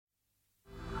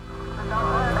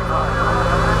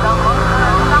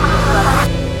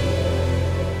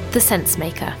The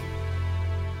Sensemaker.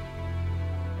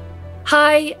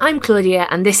 Hi, I'm Claudia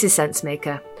and this is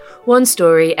Sensemaker. One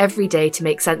story every day to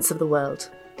make sense of the world.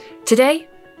 Today,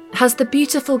 has the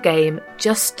beautiful game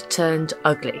just turned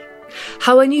ugly?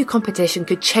 How a new competition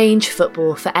could change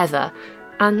football forever,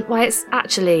 and why it's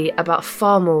actually about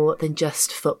far more than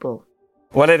just football.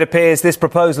 Well, it appears this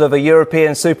proposal of a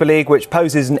European Super League, which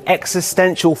poses an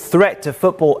existential threat to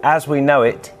football as we know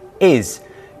it, is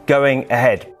going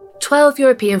ahead. 12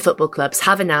 European football clubs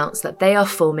have announced that they are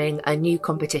forming a new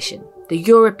competition, the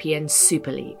European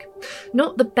Super League.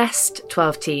 Not the best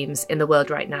 12 teams in the world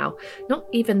right now, not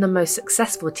even the most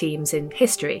successful teams in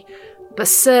history, but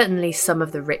certainly some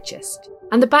of the richest.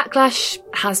 And the backlash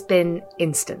has been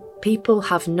instant. People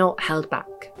have not held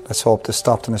back. Let's hope this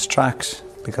stopped in its tracks,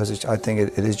 because I think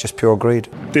it is just pure greed.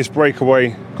 This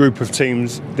breakaway group of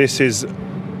teams, this is,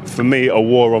 for me, a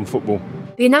war on football.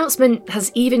 The announcement has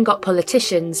even got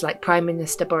politicians like Prime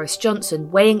Minister Boris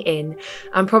Johnson weighing in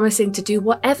and promising to do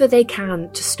whatever they can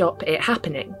to stop it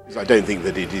happening. I don't think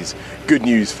that it is good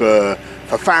news for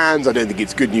fans. I don't think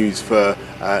it's good news for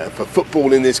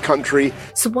football in this country.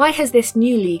 So why has this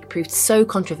new league proved so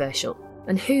controversial?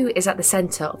 And who is at the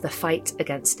centre of the fight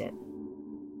against it?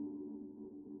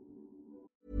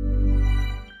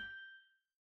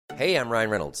 Hey, I'm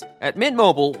Ryan Reynolds. At Mint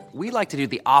Mobile, we like to do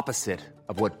the opposite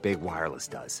of what Big Wireless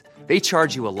does. They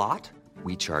charge you a lot,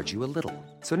 we charge you a little.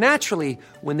 So naturally,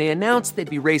 when they announced they'd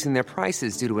be raising their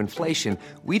prices due to inflation,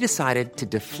 we decided to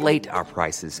deflate our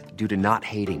prices due to not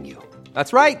hating you.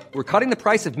 That's right. We're cutting the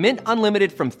price of Mint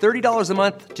Unlimited from $30 a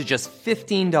month to just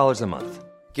 $15 a month.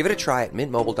 Give it a try at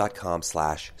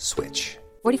mintmobile.com/switch.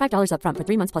 $45 up front for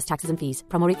 3 months plus taxes and fees.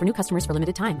 Promo rate for new customers for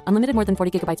limited time. Unlimited more than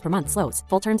 40 gigabytes per month. Slows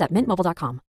full terms at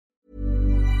mintmobile.com.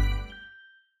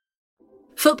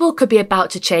 Football could be about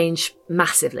to change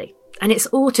massively, and it's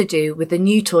all to do with the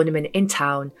new tournament in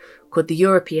town called the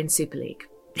European Super League.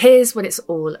 Here's what it's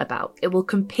all about. It will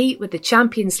compete with the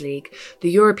Champions League, the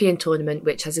European tournament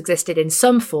which has existed in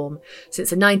some form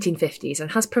since the 1950s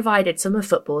and has provided some of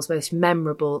football's most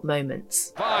memorable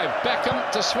moments. Beckham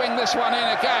to swing this one in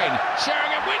again.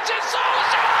 Sheringham wins it.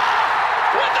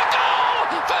 Solskjaer with the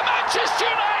goal for Manchester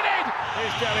United.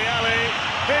 Here's Dele Alli.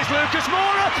 Here's Lucas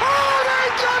Moura. Oh,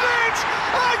 they've done it!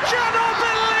 I cannot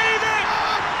believe it!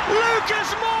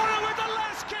 Lucas Moura with the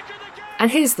last kick of the game. And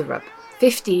here's the rub.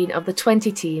 15 of the 20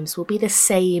 teams will be the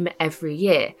same every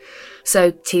year.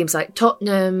 So teams like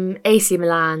Tottenham, AC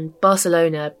Milan,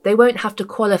 Barcelona, they won't have to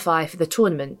qualify for the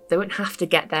tournament. They won't have to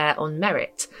get there on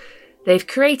merit. They've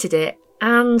created it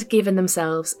and given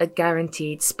themselves a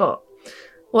guaranteed spot.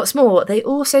 What's more, they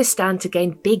also stand to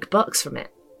gain big bucks from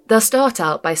it. They'll start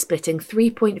out by splitting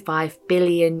 €3.5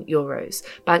 billion,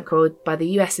 bankrolled by the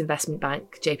US investment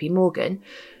bank JP Morgan,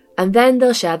 and then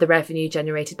they'll share the revenue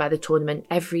generated by the tournament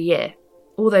every year.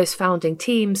 All those founding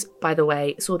teams, by the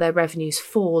way, saw their revenues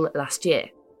fall last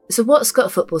year. So what's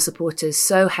got football supporters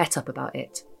so het up about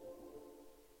it?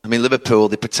 I mean, Liverpool,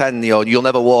 they pretend, you'll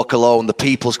never walk alone, the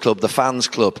people's club, the fans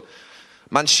club.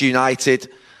 Manchester United,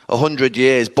 100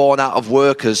 years, born out of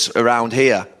workers around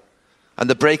here. And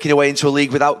they're breaking away into a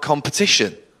league without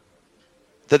competition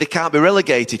that they can't be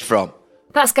relegated from.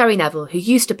 That's Gary Neville, who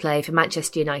used to play for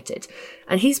Manchester United,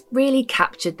 and he's really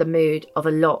captured the mood of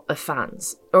a lot of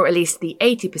fans, or at least the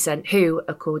 80% who,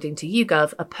 according to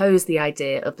YouGov, oppose the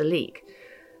idea of the league.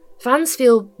 Fans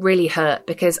feel really hurt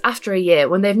because after a year,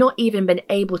 when they've not even been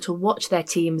able to watch their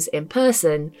teams in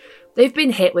person, they've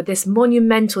been hit with this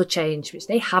monumental change which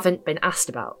they haven't been asked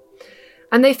about.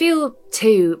 And they feel,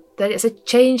 too, that it's a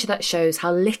change that shows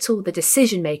how little the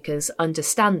decision makers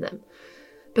understand them.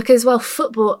 Because while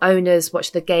football owners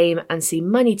watch the game and see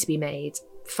money to be made,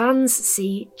 fans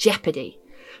see jeopardy.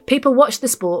 People watch the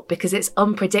sport because it's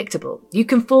unpredictable. You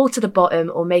can fall to the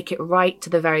bottom or make it right to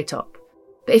the very top.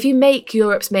 But if you make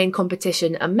Europe's main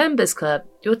competition a members club,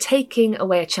 you're taking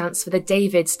away a chance for the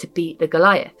Davids to beat the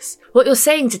Goliaths. What you're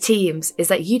saying to teams is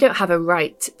that you don't have a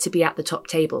right to be at the top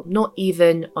table, not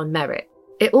even on merit.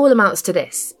 It all amounts to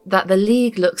this, that the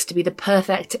league looks to be the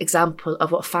perfect example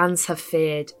of what fans have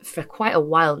feared for quite a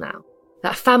while now.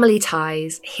 That family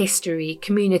ties, history,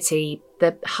 community,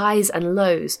 the highs and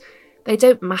lows, they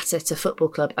don't matter to football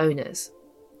club owners.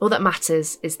 All that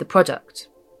matters is the product,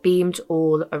 beamed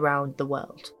all around the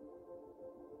world.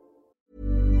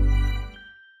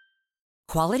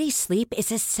 Quality sleep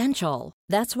is essential.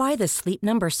 That's why the Sleep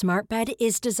Number Smart Bed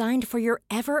is designed for your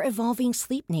ever-evolving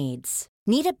sleep needs.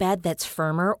 Need a bed that's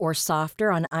firmer or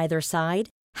softer on either side?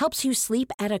 Helps you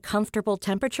sleep at a comfortable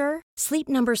temperature? Sleep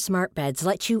Number Smart Beds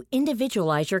let you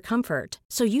individualize your comfort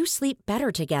so you sleep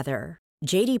better together.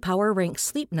 JD Power ranks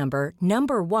Sleep Number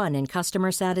number 1 in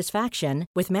customer satisfaction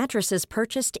with mattresses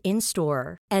purchased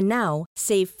in-store. And now,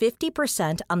 save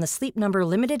 50% on the Sleep Number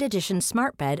Limited Edition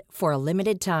Smart Bed for a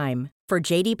limited time. For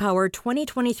JD Power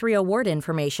 2023 award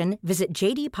information, visit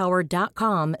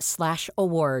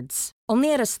jdpower.com/awards.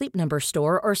 Only at a Sleep Number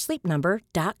store or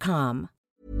sleepnumber.com.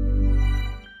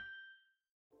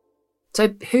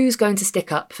 So who's going to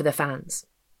stick up for the fans?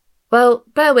 Well,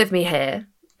 bear with me here,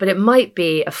 but it might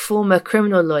be a former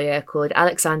criminal lawyer called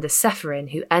Alexander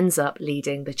Seferin who ends up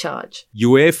leading the charge.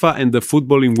 UEFA and the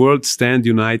footballing world stand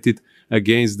united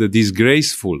against the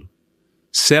disgraceful,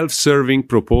 self-serving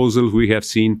proposal we have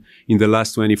seen in the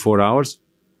last 24 hours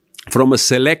from a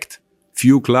select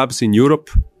few clubs in Europe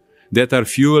that are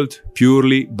fueled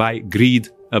purely by greed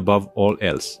above all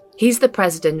else. He's the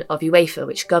president of UEFA,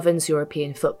 which governs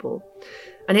European football.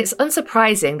 And it's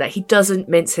unsurprising that he doesn't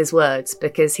mince his words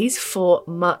because he's fought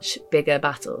much bigger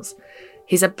battles.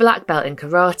 He's a black belt in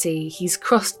karate, he's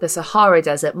crossed the Sahara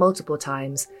Desert multiple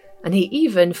times, and he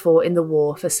even fought in the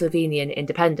war for Slovenian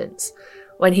independence.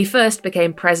 When he first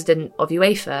became president of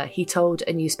UEFA, he told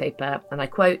a newspaper, and I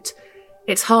quote,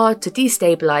 "It's hard to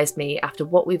destabilise me after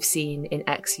what we've seen in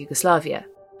ex-Yugoslavia."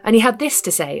 And he had this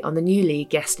to say on the new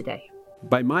league yesterday.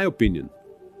 By my opinion,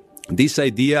 this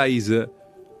idea is a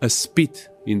spit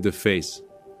in the face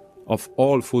of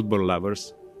all football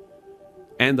lovers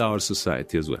and our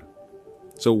society as well.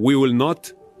 So we will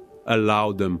not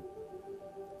allow them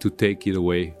to take it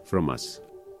away from us.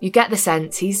 You get the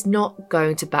sense he's not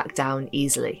going to back down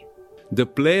easily. The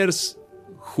players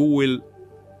who will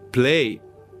play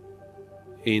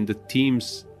in the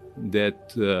teams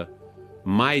that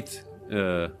might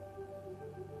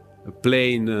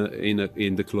play in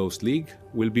the closed league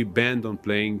will be banned on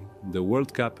playing the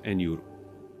World Cup and Euro.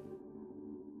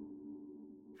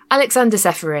 Alexander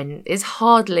Seferin is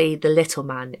hardly the little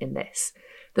man in this.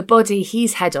 The body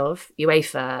he's head of,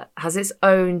 UEFA, has its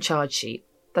own charge sheet,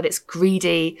 that it's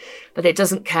greedy, that it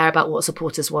doesn't care about what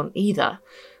supporters want either.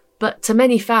 But to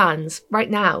many fans, right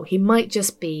now, he might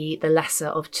just be the lesser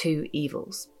of two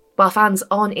evils. While fans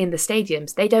aren't in the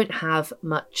stadiums, they don't have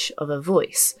much of a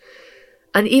voice.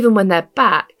 And even when they're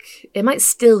back, it might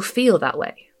still feel that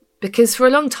way. Because for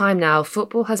a long time now,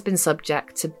 football has been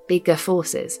subject to bigger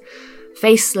forces.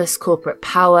 Faceless corporate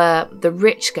power, the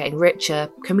rich getting richer,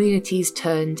 communities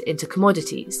turned into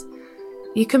commodities.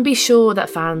 You can be sure that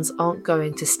fans aren't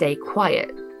going to stay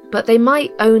quiet, but they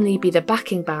might only be the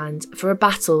backing band for a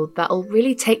battle that'll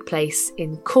really take place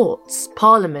in courts,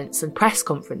 parliaments and press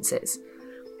conferences.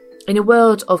 In a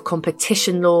world of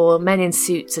competition law, men in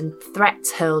suits and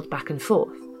threats hurled back and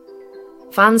forth.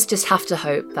 Fans just have to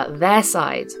hope that their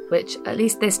side, which at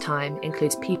least this time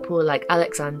includes people like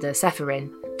Alexander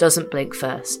Seferin, doesn't blink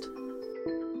first.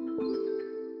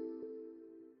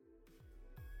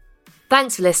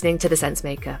 Thanks for listening to The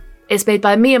Sensemaker. It's made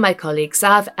by me and my colleagues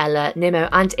Sav, Ella, Nimo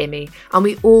and Imi, and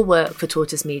we all work for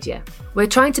Tortoise Media. We're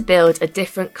trying to build a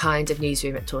different kind of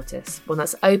newsroom at Tortoise, one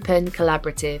that's open,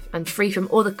 collaborative and free from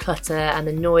all the clutter and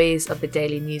the noise of the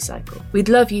daily news cycle. We'd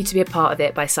love you to be a part of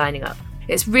it by signing up.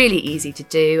 It's really easy to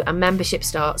do and membership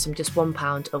starts from just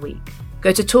 £1 a week.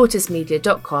 Go to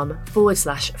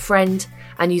tortoisemedia.com/friend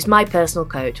and use my personal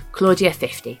code,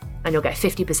 Claudia50, and you'll get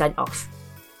 50% off.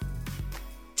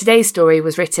 Today's story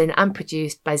was written and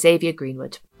produced by Xavier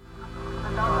Greenwood.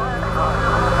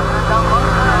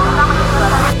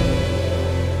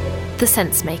 The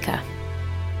Sensemaker.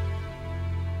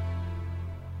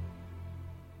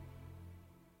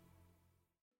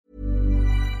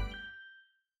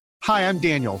 Hi, I'm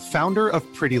Daniel, founder of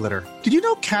Pretty Litter. Did you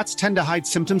know cats tend to hide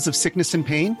symptoms of sickness and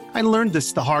pain? I learned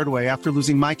this the hard way after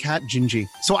losing my cat, Gingy.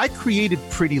 So I created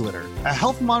Pretty Litter, a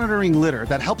health monitoring litter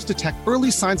that helps detect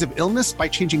early signs of illness by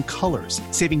changing colors,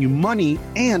 saving you money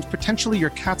and potentially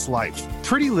your cat's life.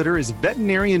 Pretty Litter is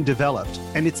veterinarian developed,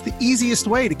 and it's the easiest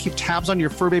way to keep tabs on your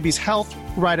fur baby's health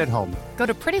right at home. Go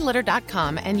to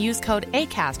prettylitter.com and use code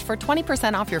ACAST for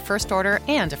 20% off your first order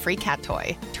and a free cat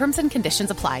toy. Terms and conditions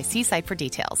apply. See site for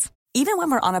details. Even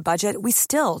when we're on a budget, we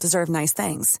still deserve nice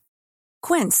things.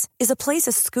 Quince is a place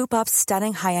to scoop up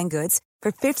stunning high-end goods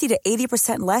for 50 to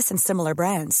 80% less than similar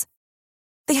brands.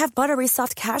 They have buttery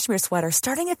soft cashmere sweaters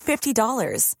starting at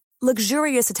 $50,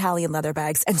 luxurious Italian leather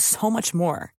bags, and so much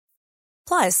more.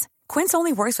 Plus, Quince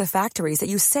only works with factories that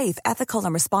use safe, ethical,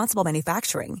 and responsible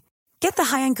manufacturing. Get the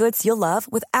high-end goods you'll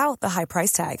love without the high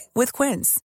price tag with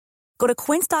Quince. Go to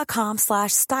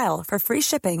quince.com/style for free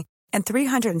shipping and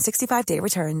 365-day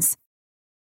returns.